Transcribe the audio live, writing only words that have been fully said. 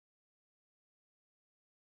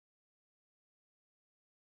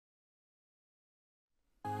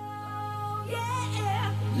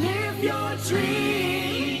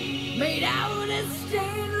dream made out of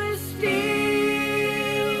stainless steel.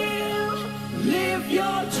 Live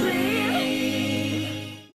your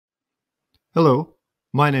dream. Hello,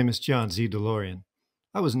 my name is John DeLorean.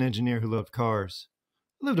 I was an engineer who loved cars.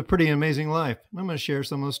 I lived a pretty amazing life, and I'm going to share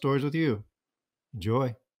some of those stories with you.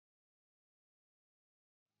 Enjoy.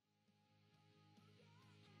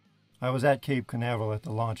 I was at Cape Canaveral at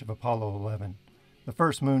the launch of Apollo 11, the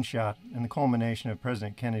first moonshot and the culmination of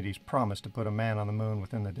President Kennedy's promise to put a man on the moon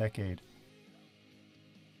within the decade.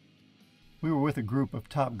 We were with a group of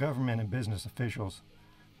top government and business officials,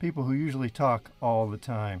 people who usually talk all the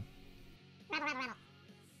time.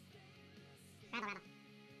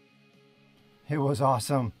 It was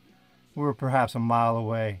awesome. We were perhaps a mile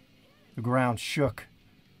away. The ground shook.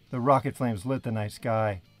 The rocket flames lit the night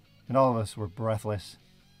sky, and all of us were breathless.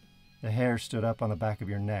 The hair stood up on the back of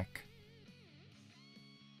your neck.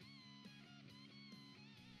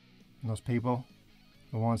 And those people,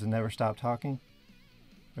 the ones that never stopped talking,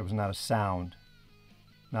 there was not a sound,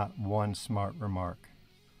 not one smart remark.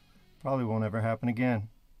 Probably won't ever happen again.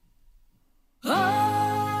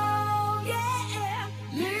 Oh, yeah,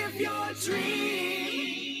 live your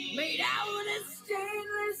dream, made out of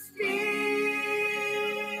stainless steel.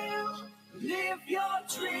 Live your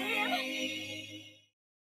dream.